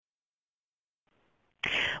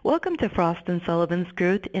Welcome to Frost & Sullivan's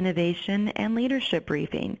Growth, Innovation, and Leadership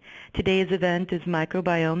Briefing. Today's event is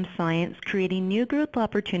Microbiome Science Creating New Growth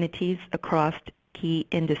Opportunities Across Key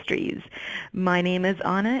Industries. My name is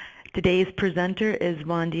Anna. Today's presenter is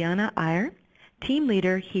Vandiana Iyer, team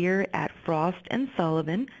leader here at Frost &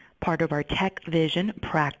 Sullivan, part of our Tech Vision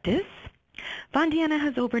practice. Vandiana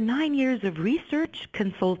has over 9 years of research,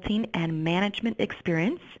 consulting, and management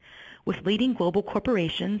experience with leading global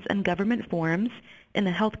corporations and government forums in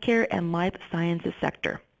the healthcare and life sciences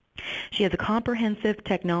sector. She has a comprehensive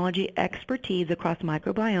technology expertise across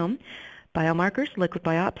microbiome, biomarkers, liquid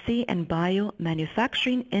biopsy, and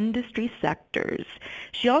biomanufacturing industry sectors.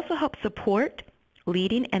 She also helps support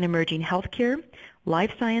leading and emerging healthcare,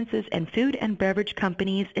 life sciences, and food and beverage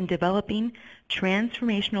companies in developing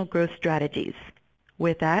transformational growth strategies.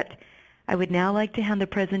 With that, I would now like to hand the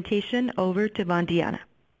presentation over to Vandiana.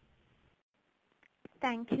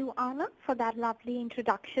 Thank you, Anna, for that lovely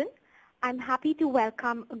introduction. I'm happy to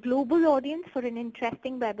welcome a global audience for an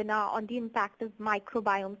interesting webinar on the impact of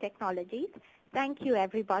microbiome technologies. Thank you,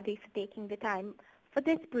 everybody, for taking the time for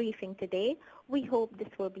this briefing today. We hope this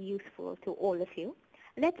will be useful to all of you.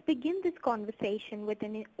 Let's begin this conversation with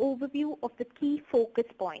an overview of the key focus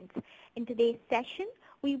points. In today's session,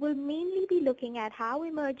 we will mainly be looking at how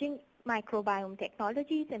emerging microbiome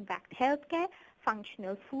technologies impact healthcare,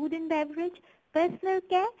 functional food and beverage, personal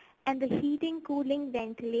care, and the heating, cooling,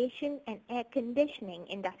 ventilation, and air conditioning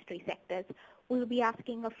industry sectors. We'll be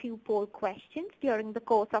asking a few poll questions during the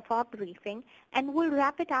course of our briefing, and we'll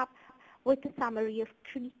wrap it up with a summary of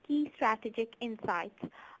key strategic insights.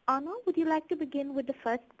 Anna, would you like to begin with the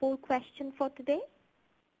first poll question for today?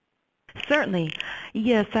 Certainly.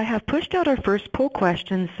 Yes, I have pushed out our first poll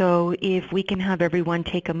question, so if we can have everyone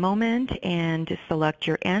take a moment and select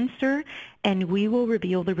your answer, and we will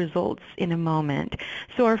reveal the results in a moment.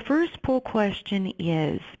 So our first poll question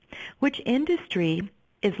is, which industry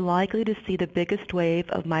is likely to see the biggest wave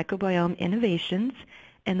of microbiome innovations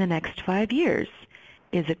in the next 5 years?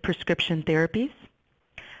 Is it prescription therapies,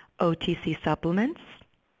 OTC supplements,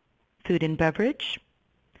 food and beverage,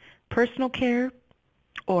 personal care,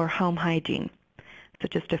 or home hygiene? So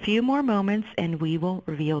just a few more moments and we will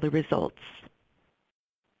reveal the results.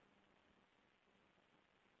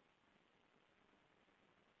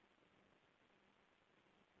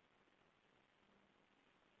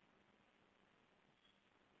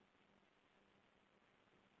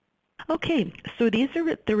 Okay, so these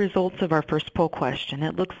are the results of our first poll question.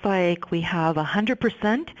 It looks like we have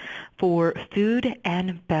 100% for food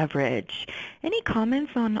and beverage. Any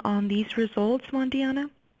comments on these results, Vandiana?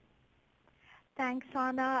 Thanks,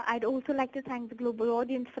 Anna. I'd also like to thank the global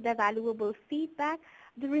audience for their valuable feedback.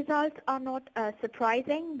 The results are not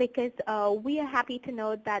surprising because we are happy to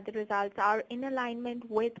note that the results are in alignment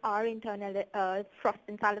with our internal Frost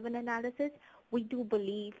 & Sullivan analysis. We do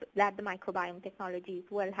believe that the microbiome technologies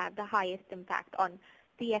will have the highest impact on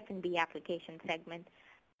the F&B application segment.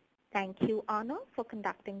 Thank you, Anna, for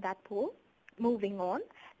conducting that poll. Moving on,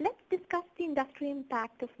 let's discuss the industry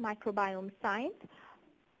impact of microbiome science.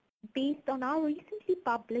 Based on our recently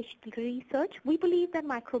published research, we believe that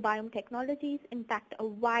microbiome technologies impact a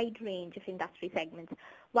wide range of industry segments.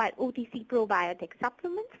 While OTC probiotic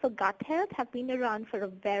supplements for gut health have been around for a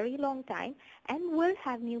very long time and will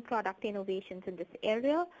have new product innovations in this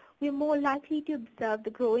area, we are more likely to observe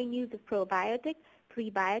the growing use of probiotic,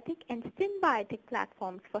 prebiotic, and symbiotic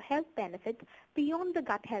platforms for health benefits beyond the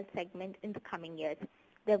gut health segment in the coming years.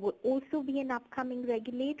 There will also be an upcoming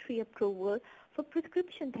regulatory approval for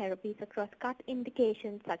prescription therapies across gut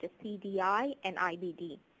indications such as CDI and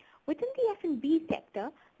IBD. Within the F&B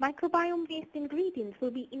sector, microbiome-based ingredients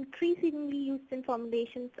will be increasingly used in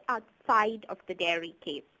formulations outside of the dairy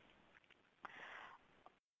case.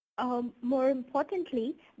 More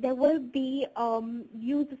importantly, there will be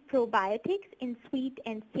use of probiotics in sweet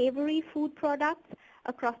and savory food products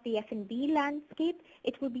across the F&B landscape.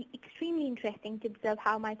 It will be extremely interesting to observe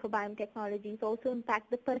how microbiome technologies also impact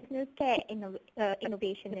the personal care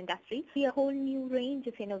innovation industry. We see a whole new range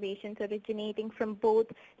of innovations originating from both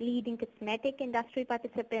leading cosmetic industry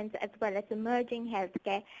participants as well as emerging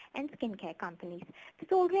healthcare and skincare companies.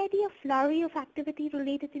 There's already a flurry of activity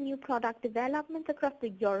related to new product development across the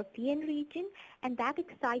European region, and that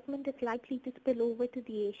excitement is likely to spill over to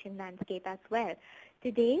the Asian landscape as well.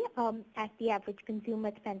 Today, as the average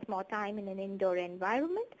consumer spends more time in an indoor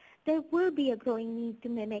environment, there will be a growing need to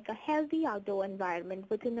mimic a healthy outdoor environment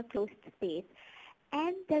within a closed space.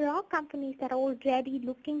 And there are companies that are already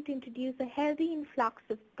looking to introduce a healthy influx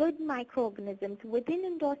of good microorganisms within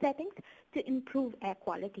indoor settings to improve air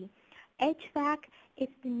quality. HVAC is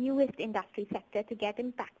the newest industry sector to get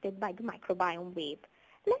impacted by the microbiome wave.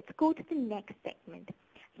 Let's go to the next segment.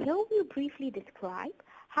 Here we'll briefly describe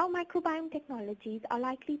how microbiome technologies are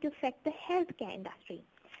likely to affect the healthcare industry.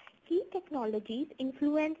 Key technologies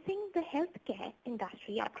influencing the healthcare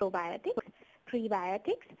industry are probiotics,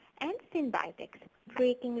 prebiotics, and synbiotics,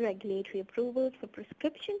 breaking regulatory approvals for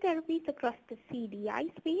prescription therapies across the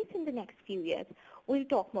CDI space in the next few years. We'll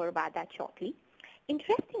talk more about that shortly.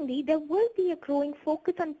 Interestingly, there will be a growing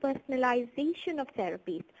focus on personalization of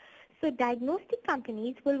therapies. So diagnostic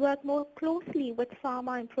companies will work more closely with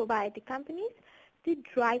pharma and probiotic companies to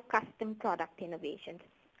drive custom product innovations.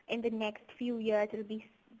 In the next few years, it will be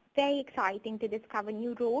very exciting to discover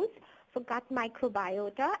new roles for gut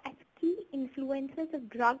microbiota as key influencers of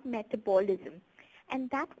drug metabolism. And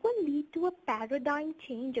that will lead to a paradigm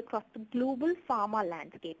change across the global pharma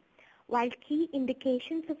landscape. While key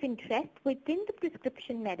indications of interest within the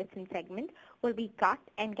prescription medicine segment will be gut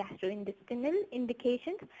and gastrointestinal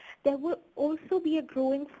indications, there will also be a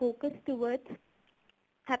growing focus towards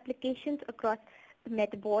applications across the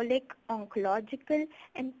metabolic, oncological,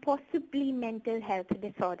 and possibly mental health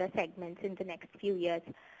disorder segments in the next few years.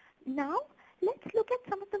 Now, let's look at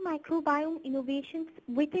some of the microbiome innovations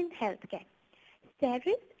within healthcare.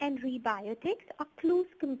 Steris and Rebiotics are close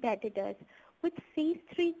competitors with phase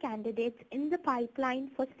 3 candidates in the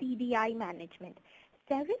pipeline for CDI management.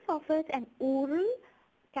 Steris offers an oral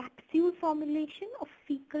capsule formulation of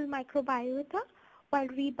fecal microbiota, while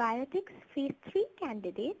Rebiotics phase 3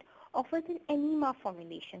 candidate offers an enema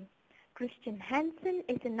formulation. Christian Hansen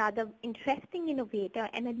is another interesting innovator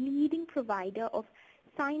and a leading provider of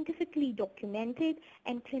scientifically documented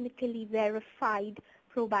and clinically verified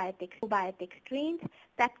probiotic strains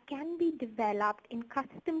that can be developed in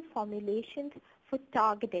custom formulations for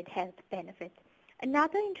targeted health benefits.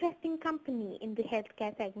 Another interesting company in the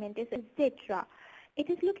healthcare segment is Zitra. It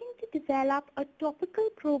is looking to develop a topical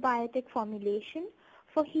probiotic formulation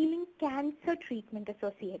for healing cancer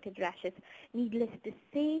treatment-associated rashes. Needless to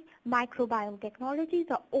say, microbiome technologies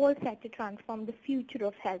are all set to transform the future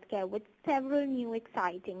of healthcare with several new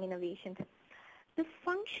exciting innovations. The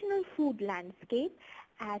functional food landscape,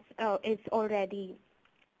 as is already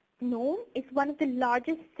known, is one of the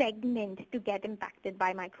largest segments to get impacted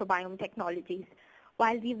by microbiome technologies.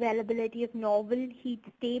 While the availability of novel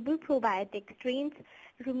heat-stable probiotic strains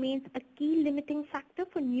remains a key limiting factor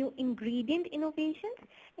for new ingredient innovations,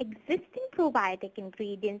 existing probiotic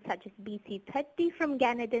ingredients such as BC30 from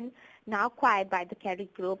Ganadin, now acquired by the Kerry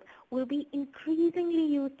Group, will be increasingly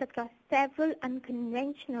used across several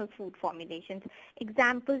unconventional food formulations.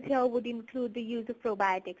 Examples here would include the use of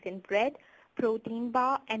probiotics in bread, protein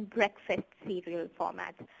bar, and breakfast cereal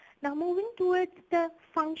formats. Now moving towards the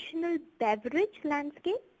functional beverage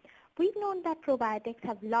landscape, we've known that probiotics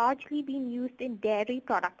have largely been used in dairy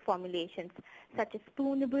product formulations such as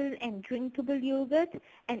spoonable and drinkable yogurt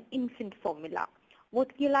and infant formula.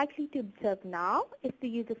 What we're likely to observe now is the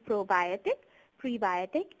use of probiotic,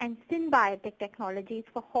 prebiotic, and synbiotic technologies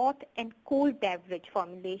for hot and cold beverage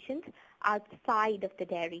formulations outside of the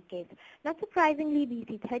dairy case. Not surprisingly,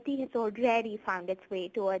 BC30 has already found its way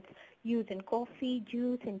towards use in coffee,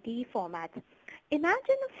 juice, and tea formats.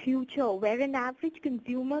 Imagine a future where an average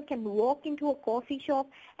consumer can walk into a coffee shop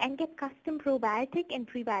and get custom probiotic and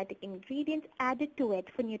prebiotic ingredients added to it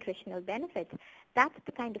for nutritional benefits. That's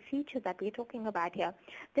the kind of future that we're talking about here.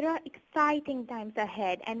 There are exciting times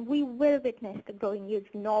ahead, and we will witness the growing use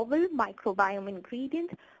of novel microbiome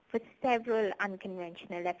ingredients for several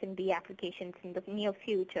unconventional F&B applications in the near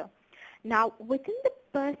future. Now, within the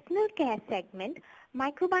personal care segment,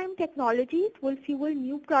 microbiome technologies will fuel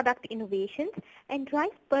new product innovations and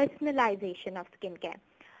drive personalization of skincare.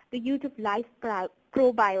 The use of live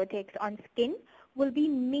probiotics on skin will be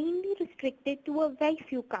mainly restricted to a very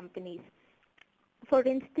few companies. For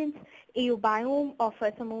instance, Aobiome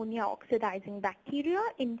offers ammonia oxidizing bacteria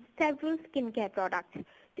in several skincare products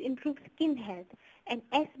to improve skin health, and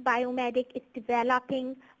S Biomedic is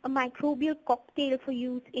developing a microbial cocktail for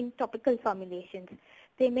use in topical formulations.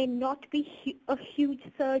 There may not be a huge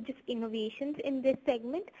surge of innovations in this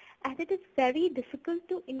segment, as it is very difficult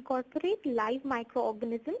to incorporate live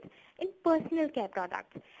microorganisms in personal care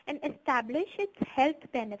products and establish its health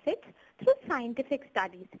benefits through scientific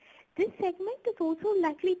studies. This segment is also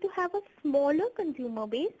likely to have a smaller consumer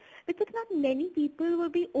base because not many people will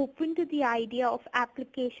be open to the idea of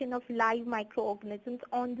application of live microorganisms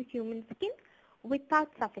on the human skin without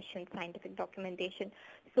sufficient scientific documentation.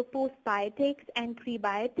 So postbiotics and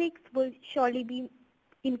prebiotics will surely be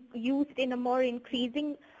used in a more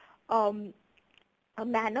increasing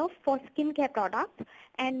manner for skincare products,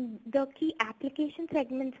 and the key application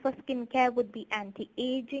segments for skincare would be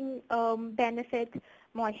anti-aging benefits,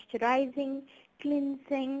 moisturizing,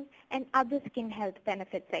 cleansing, and other skin health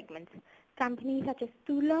benefit segments. Companies such as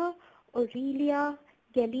Tula, Aurelia,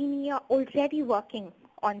 Galenia are already working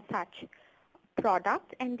on such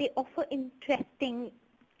products, and they offer interesting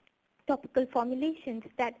topical formulations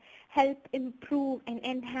that help improve and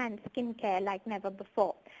enhance skincare like never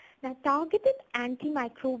before. Now, targeted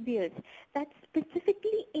antimicrobials that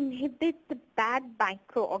specifically inhibit the bad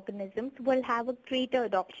microorganisms will have a greater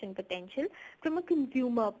adoption potential from a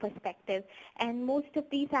consumer perspective. And most of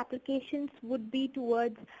these applications would be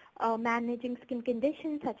towards managing skin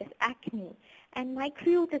conditions such as acne. And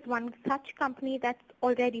Microute is one such company that's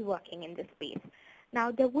already working in this space.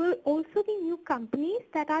 Now, there will also be new companies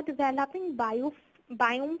that are developing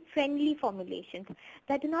biome-friendly formulations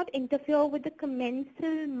that do not interfere with the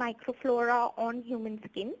commensal microflora on human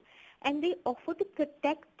skin, and they offer to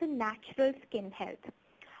protect the natural skin health.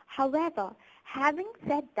 However, having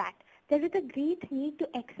said that, there is a great need to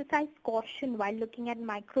exercise caution while looking at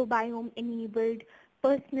microbiome-enabled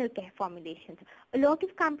personal care formulations. A lot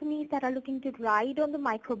of companies that are looking to ride on the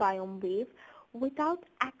microbiome wave without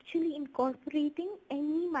actually incorporating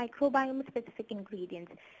any microbiome-specific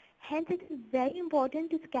ingredients. Hence, it is very important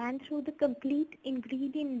to scan through the complete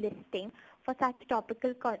ingredient listing for such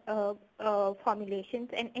topical formulations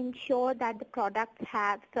and ensure that the products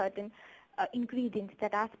have certain ingredients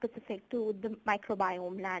that are specific to the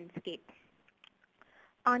microbiome landscape.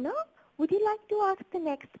 Anna, would you like to ask the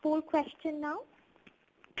next poll question now?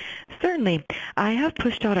 Certainly. I have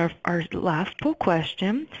pushed out our last poll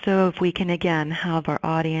question, so if we can again have our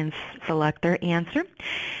audience select their answer.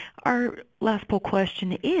 Our last poll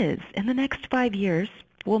question is, in the next 5 years,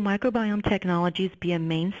 will microbiome technologies be a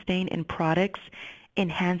mainstay in products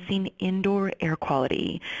enhancing indoor air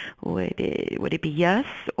quality? Would it be yes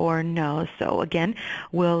or no? So again,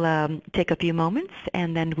 we'll take a few moments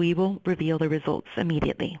and then we will reveal the results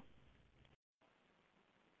immediately.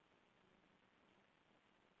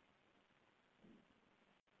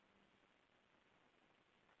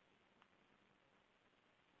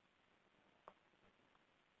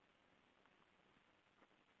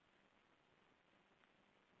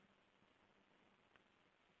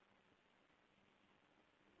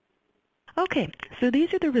 Okay, so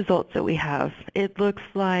these are the results that we have. It looks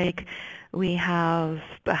like we have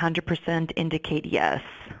 100% indicate yes.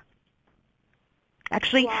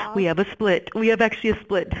 Actually, wow. We have a split. We have actually a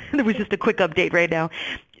split. There was just a quick update right now.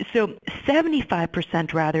 So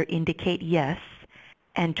 75% rather indicate yes,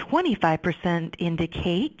 and 25%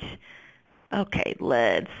 indicate, okay,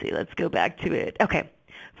 let's see, let's go back to it. Okay,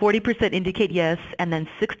 40% indicate yes, and then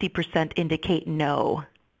 60% indicate no.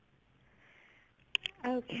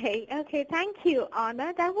 Okay, thank you,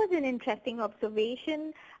 Anna. That was an interesting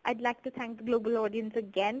observation. I'd like to thank the global audience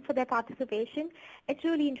again for their participation. It's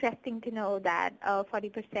really interesting to know that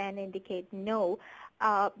 40% indicate no,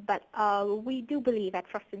 but we do believe at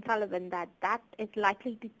Frost & Sullivan that that is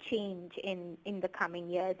likely to change in the coming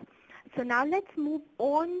years. So now let's move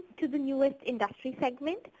on to the newest industry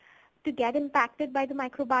segment. To get impacted by the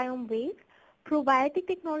microbiome wave, probiotic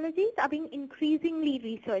technologies are being increasingly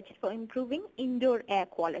researched for improving indoor air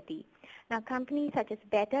quality. Now, companies such as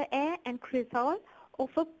Better Air and Crisol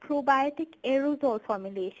offer probiotic aerosol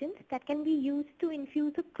formulations that can be used to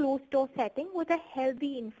infuse a closed-door setting with a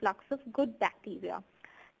healthy influx of good bacteria.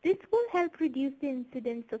 This will help reduce the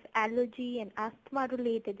incidence of allergy and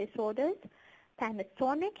asthma-related disorders.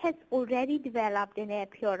 Panasonic has already developed an air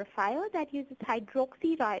purifier that uses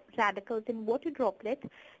hydroxy radicals in water droplets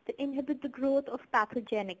to inhibit the growth of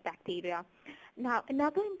pathogenic bacteria. Now,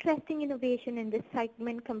 another interesting innovation in this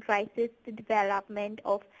segment comprises the development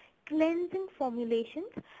of cleansing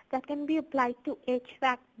formulations that can be applied to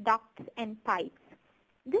HVAC ducts and pipes.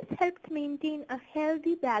 This helps maintain a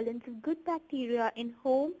healthy balance of good bacteria in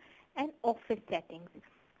home and office settings.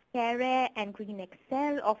 Care and Green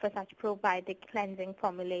Excel offer such probiotic cleansing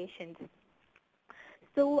formulations.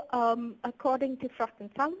 So according to Frost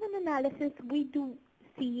 & Sullivan analysis, we do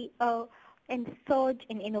see a surge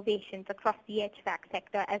in innovations across the HVAC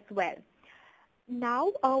sector as well.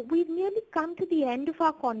 Now, we've nearly come to the end of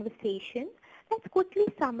our conversation. Let's quickly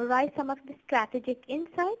summarize some of the strategic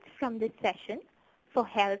insights from this session. For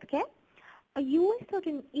healthcare, a US or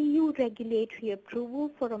an EU regulatory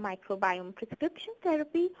approval for a microbiome prescription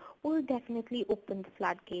therapy will definitely open the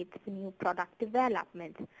floodgates for new product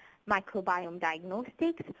development. Microbiome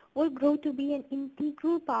diagnostics will grow to be an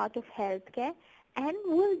integral part of healthcare and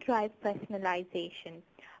will drive personalization.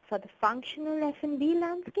 For the functional F&B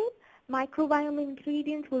landscape, microbiome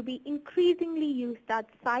ingredients will be increasingly used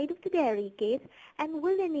outside of the dairy case and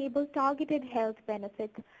will enable targeted health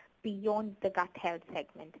benefits beyond the gut health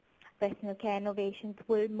segment. personal care innovations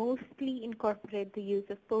will mostly incorporate the use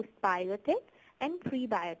of postbiotic and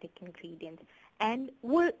prebiotic ingredients and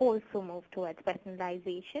will also move towards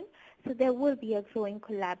personalization. So there will be a growing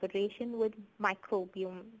collaboration with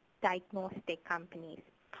microbiome diagnostic companies.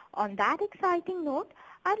 On that exciting note,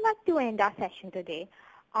 I'd like to end our session today.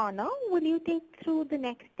 Anna, will you take through the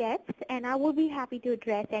next steps, and I will be happy to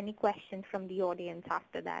address any questions from the audience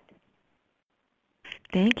after that.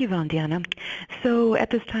 Thank you, Vandana. So at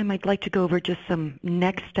this time, I'd like to go over just some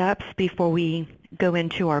next steps before we go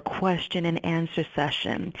into our question and answer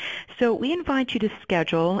session. So we invite you to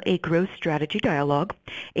schedule a growth strategy dialogue,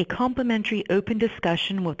 a complimentary open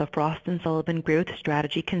discussion with a Frost & Sullivan growth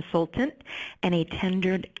strategy consultant, and a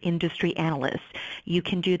tenured industry analyst. You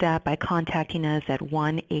can do that by contacting us at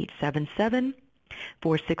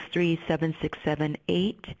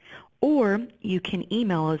 1-877-463-7678, or you can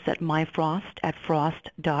email us at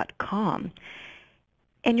myfrost@frost.com.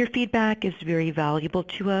 And your feedback is very valuable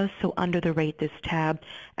to us, so under the Rate This tab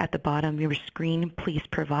at the bottom of your screen, please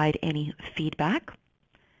provide any feedback.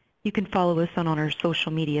 You can follow us on our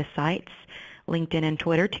social media sites, LinkedIn and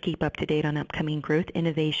Twitter, to keep up to date on upcoming growth,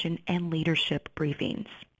 innovation, and leadership briefings.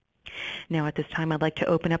 Now at this time, I'd like to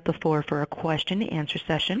open up the floor for a question and answer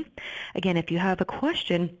session. Again, if you have a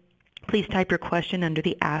question, please type your question under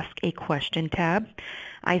the Ask a Question tab.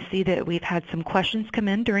 I see that we've had some questions come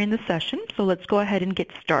in during the session, so let's go ahead and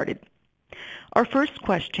get started. Our first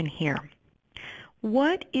question here.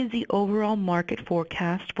 What is the overall market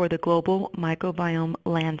forecast for the global microbiome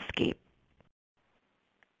landscape?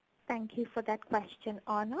 Thank you for that question,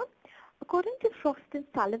 Anna. According to Frost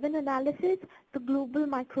 & Sullivan analysis, the global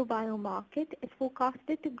microbiome market is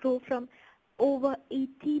forecasted to grow from over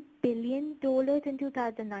 $80 billion in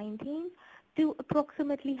 2019 to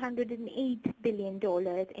approximately $108 billion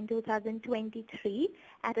in 2023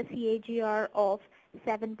 at a CAGR of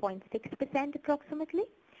 7.6% approximately.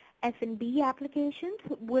 F&B applications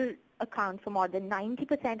will account for more than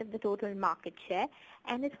 90% of the total market share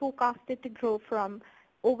and is forecasted to grow from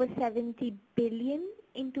over $70 billion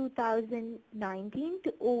in 2019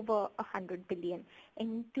 to over $100 billion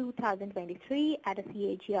in 2023 at a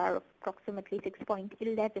CAGR of approximately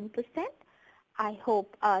 6.11%. I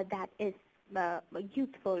hope that is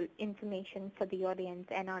useful information for the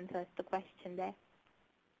audience and answers the question there.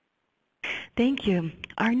 Thank you.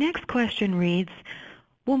 Our next question reads,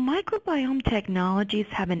 will microbiome technologies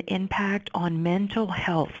have an impact on mental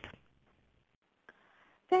health?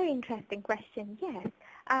 Very interesting question, yes.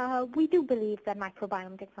 We do believe that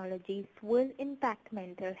microbiome technologies will impact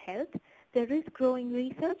mental health. There is growing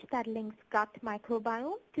research that links gut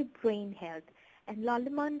microbiome to brain health, and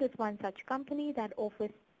Lallemand is one such company that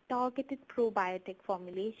offers targeted probiotic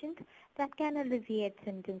formulations that can alleviate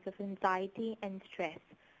symptoms of anxiety and stress.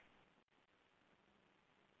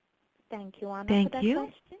 Thank you, Anna, for that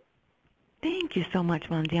question. Thank you so much,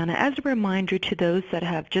 Vandana. As a reminder to those that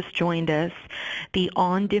have just joined us, the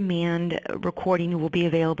on-demand recording will be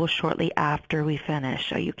available shortly after we finish,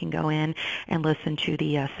 so you can go in and listen to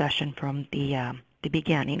the session from the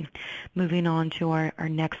beginning. Moving on to our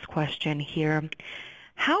next question here.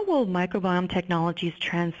 How will microbiome technologies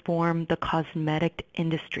transform the cosmetic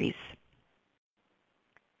industries?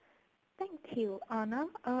 Thank you, Anna.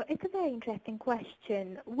 It's a very interesting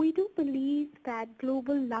question. We do believe that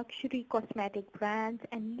global luxury cosmetic brands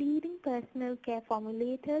and leading personal care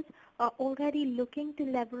formulators are already looking to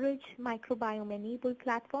leverage microbiome-enabled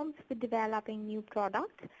platforms for developing new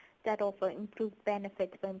products that offer improved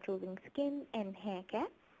benefits for improving skin and hair care.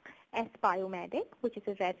 S-Biomedic, which is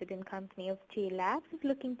a resident company of J Labs, is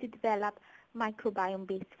looking to develop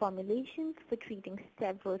microbiome-based formulations for treating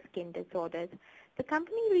several skin disorders. The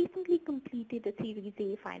company recently completed a Series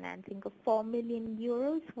A financing of 4 million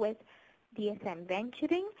euros with DSM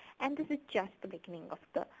Venturing, and this is just the beginning of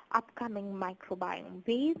the upcoming microbiome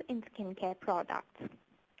wave in skincare products.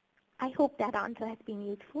 I hope that answer has been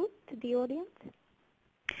useful to the audience.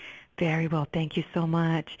 Very well, thank you so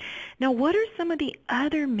much. Now, what are some of the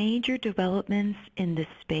other major developments in this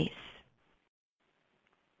space?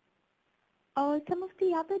 Some of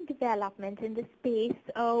the other developments in this space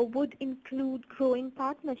would include growing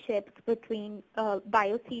partnerships between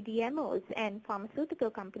bio-CDMOs and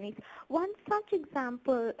pharmaceutical companies. One such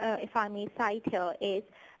example, if I may cite here, is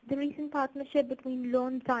the recent partnership between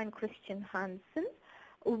Lonza and Christian Hansen.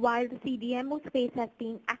 While the CDMO space has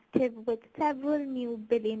been active with several new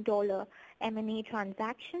billion-dollar M&A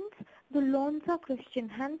transactions, the Lonza Christian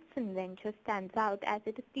Hansen venture stands out as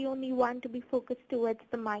it is the only one to be focused towards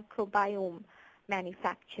the microbiome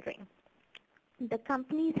manufacturing. The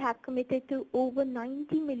companies have committed to over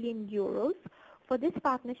 90 million euros for this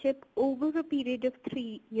partnership over a period of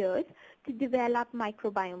 3 years to develop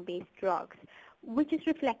microbiome-based drugs, which is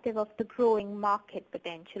reflective of the growing market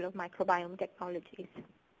potential of microbiome technologies.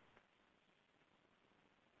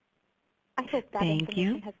 I hope that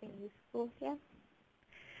information has been useful. Yeah.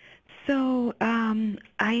 So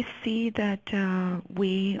I see that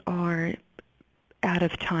we are out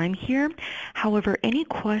of time here. However, any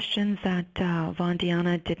questions that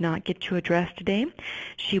Vandana did not get to address today,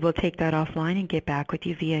 she will take that offline and get back with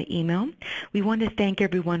you via email. We want to thank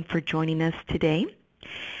everyone for joining us today.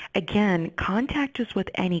 Again, contact us with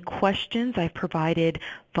any questions. I've provided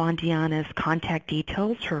Vandana's contact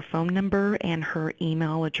details, her phone number, and her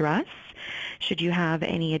email address. Should you have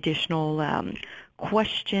any additional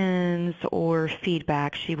questions or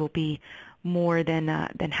feedback, she will be more than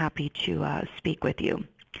happy to speak with you.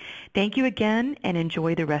 Thank you again, and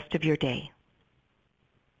enjoy the rest of your day.